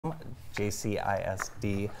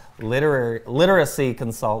JCISD literacy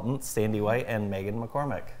consultant Sandy White and Maeghan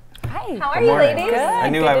McCormick. Hi. How are you, ladies? Good. I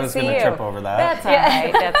knew I was going to trip over that. That's all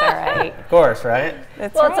right. That's all right. Of course, right?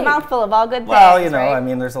 That's Well, right. it's a mouthful of all good things. Well, you know, right? I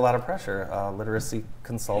mean, there's a lot of pressure. Literacy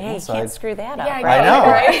consultant. Hey, you so can't screw that up. Yeah, right? I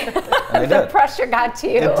know. Right? And I The did. pressure got to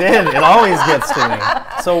you. It did. It always gets to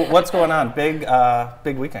me. So what's going on?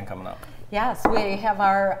 Big weekend coming up. Yes, we have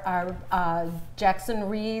our Jackson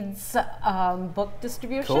Reed's book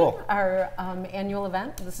distribution, Cool. our annual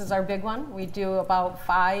event. This is our big one. We do about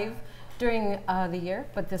 5 during the year,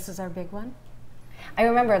 but this is our big one. I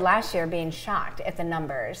remember last year being shocked at the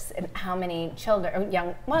numbers and how many children, or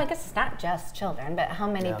young, well, I guess it's not just children, but how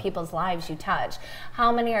many people's lives you touch.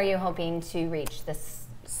 How many are you hoping to reach this?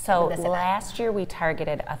 So this event? last year we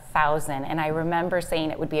targeted 1,000, and I remember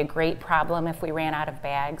saying it would be a great problem if we ran out of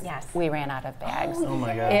bags. Yes. We ran out of bags. Oh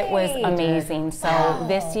my God. It was Yay. amazing. So Wow.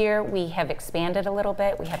 this year we have expanded a little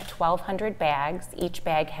bit. We have 1,200 bags. Each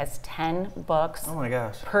bag has 10 books Oh my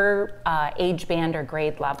gosh. per age band or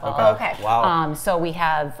grade level. Okay. Wow. So we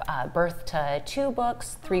have birth to 2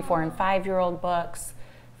 books, 3, 4, and 5-year-old books,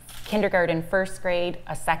 kindergarten, 1st grade,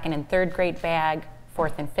 a 2nd and 3rd grade bag,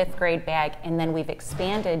 4th and 5th grade bag, and then we've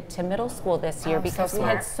expanded to middle school this year Oh, so because we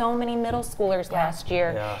had smart. so many middle schoolers last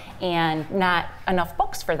year Yeah. and not enough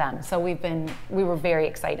books for them. So we were very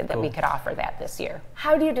excited that we Cool. could offer that this year.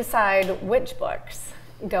 How do you decide which books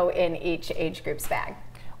go in each age group's bag?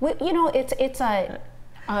 You know, it's a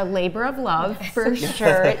labor of love for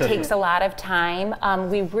sure. It takes a lot of time.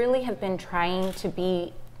 We really have been trying to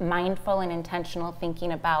be mindful and intentional,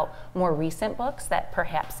 thinking about more recent books that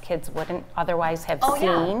perhaps kids wouldn't otherwise have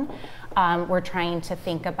seen. We're trying to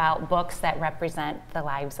think about books that represent the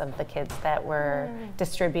lives of the kids that we're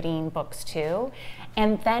distributing books to.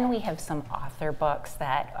 And then we have some author books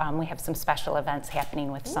that we have some special events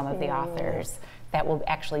happening with some of the authors that will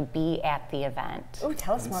actually be at the event. Oh,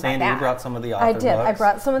 tell us more Sandy, about you that. brought some of the author I did. books. I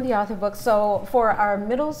brought some of the author books. So for our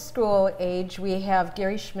middle school age, we have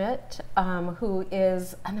Gary Schmidt, who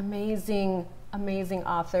is an amazing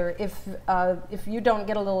author. If you don't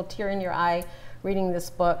get a little tear in your eye reading this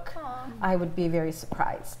book, I would be very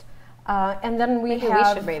surprised. And then Maybe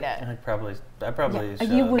have. we should read it. I probably should.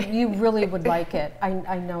 You really would like it.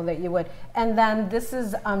 I know that you would. And then this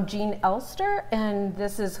is Jean Elster, and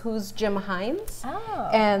this is Who's Jim Hines. Oh.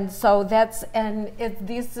 And so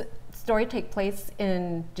these story take place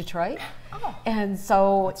in Detroit. Oh. And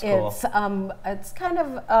so Cool. it's kind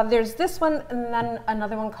of there's this one and then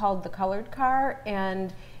another one called The Colored Car,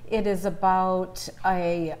 and it is about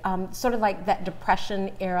a sort of like that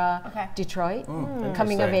Depression era Detroit,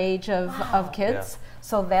 coming of age of kids. Yeah.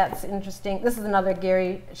 So that's interesting. This is another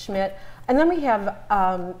Gary Schmidt. And then we have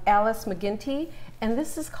Alice McGinty, and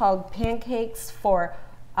this is called Pancakes for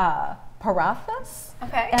Parathas.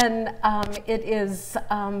 Okay. And it is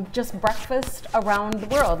just breakfast around the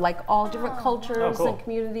world, like all different cultures cool. and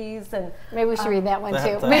communities. And Maybe we should read that one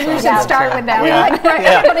too. That Maybe we should sounds start good. with that Yeah. one. Like,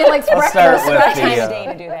 everybody likes I'll start breakfast. with right? the, Time of day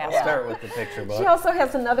to do that I'll one. start with the picture book. she also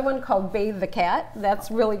has another one called Bathe the Cat. That's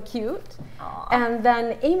really cute. And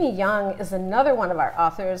then Amy Young is another one of our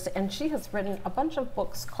authors, and she has written a bunch of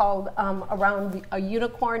books called around a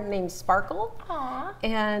unicorn named Sparkle. Aw.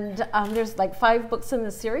 And there's like 5 books in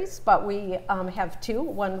the series, but we have 2,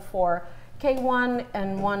 one for K1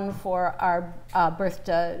 and one for our birth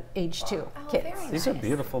to age 2 kids. very These are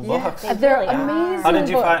beautiful books. They're really are. amazing How did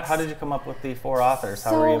you books. How did you come up with the 4 authors?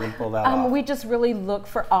 How were you able to pull that off? We just really look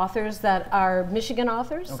for authors that are Michigan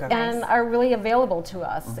authors Okay. and are really available to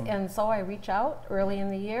us. And so I reach out early in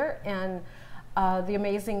the year, and the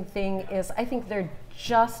amazing thing is I think they're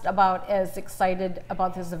just about as excited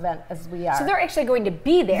about this event as we are. So they're actually going to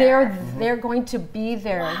be there. They're going to be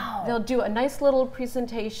there. Wow. They'll do a nice little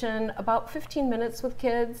presentation, about 15 minutes with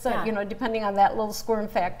kids, Yeah. you know, depending on that little squirm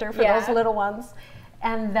factor for Yeah. those little ones.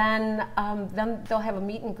 And then they'll have a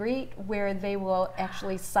meet and greet where they will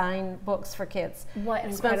actually sign books for kids. What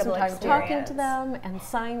an Spend some incredible time talking to experience. them and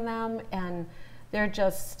sign them, and they're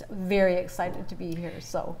just very excited to be here.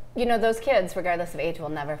 So You know, those kids, regardless of age, will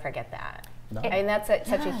never forget that. No. And that's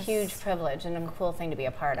such a huge privilege and a cool thing to be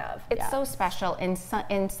a part of. It's so special, and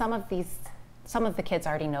some of the kids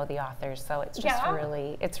already know the authors, so it's just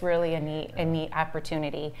really a neat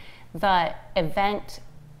opportunity. The event,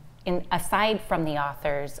 aside from the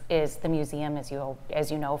authors, is the museum. As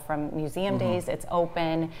you know from museum days, it's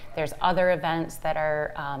open. There's other events that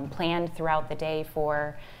are planned throughout the day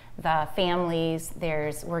for the families.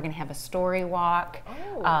 We're going to have a story walk,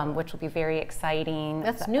 which will be very exciting.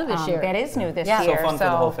 That's new this year. That is new this Yeah. year. So fun for the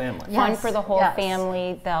whole family. Fun Yes. for the whole Yes.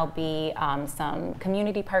 family. There'll be some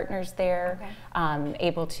community partners there,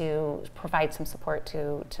 able to provide some support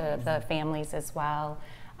to the families as well.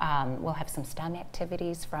 We'll have some STEM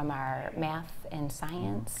activities from our math and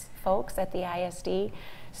science folks at the ISD.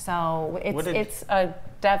 So it's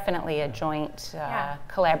definitely a joint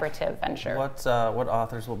collaborative venture. What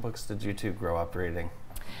authors, what books did you two grow up reading?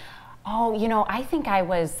 Oh, I think I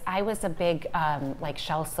was a big like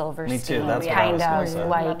Shel Silverstein. Me too. That's what I kind was of gonna say.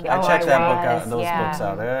 like. I checked that book out. was, Those yeah. books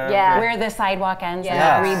out. Where the sidewalk ends, Yes.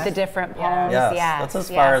 and read the different poems. Yes. Yes. That's as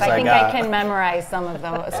far as I think got. I can memorize some of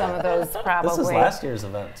those probably. This is last year's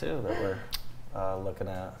event too that we're looking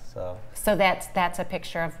at. So that's a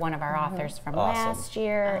picture of one of our authors from last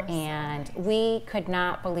year, and we could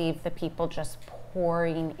not believe the people just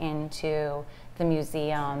pouring into the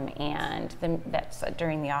museum, and that's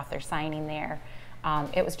during the author signing there.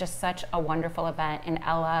 It was just such a wonderful event, and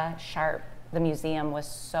Ella Sharp, the museum, was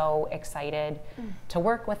so excited to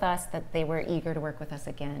work with us that they were eager to work with us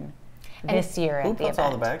again this year at the event. Who puts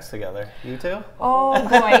all the bags together? You two? Oh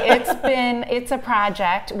boy, it's a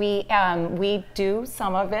project. We do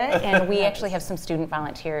some of it, and we actually have some student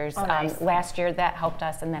volunteers last year that helped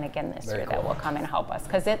us, and then again this year that will come and help us,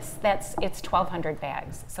 because it's 1,200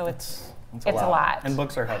 bags, so it's a lot. And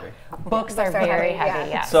books are heavy. Books are very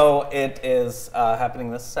heavy. Yes. So it is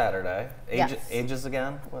happening this Saturday. Yes. Ages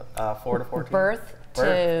again? 4 to 14? Birth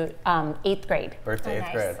to 8th grade. Birth to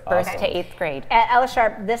 8th grade. Birth Awesome. to 8th grade. At Ella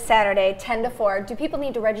Sharp this Saturday, 10 to 4. Do people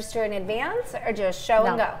need to register in advance or just show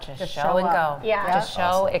and go? Just show and go. Yeah. Just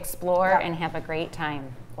show, explore, and have a great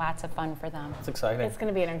time. Lots of fun for them. It's exciting. It's going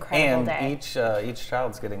to be an incredible day. And each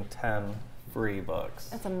child's getting 10 free books.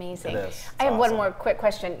 That's amazing. It is. I have one awesome. more quick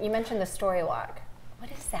question. You mentioned the story walk.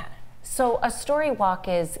 What is that? So a story walk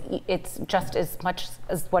it's just as much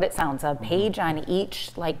as what it sounds, a page on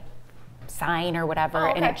each sign or whatever,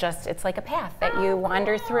 and it's like a path that you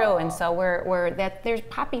wander through, and so there's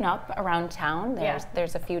popping up around town.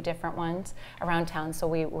 There's a few different ones around town, so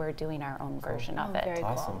we're doing our own version of it. Very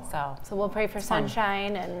Awesome. cool. So we'll pray for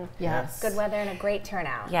sunshine and good weather and a great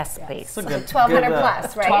turnout. Yes, please. It's a good, 1,200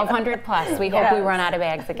 plus, right? 1,200 plus. We hope we run out of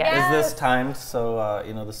bags again. Yeah. Is this timed so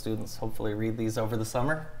the students hopefully read these over the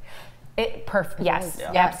summer? Perfect. Yes,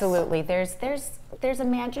 absolutely. There's a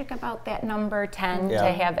magic about that number 10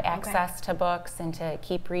 to have access to books and to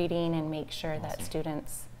keep reading and make sure that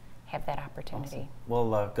students have that opportunity.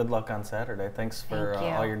 Awesome. Well, good luck on Saturday. Thanks for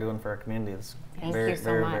all you're doing for our community. It's Thank very, you so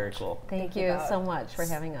very, much. very cool. Thank you so much for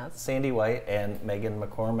having us. Sandy White and Maeghan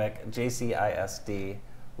McCormick, JCISD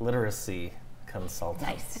Literacy Consultants.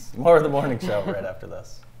 Nice. More of the morning show right after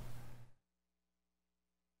this.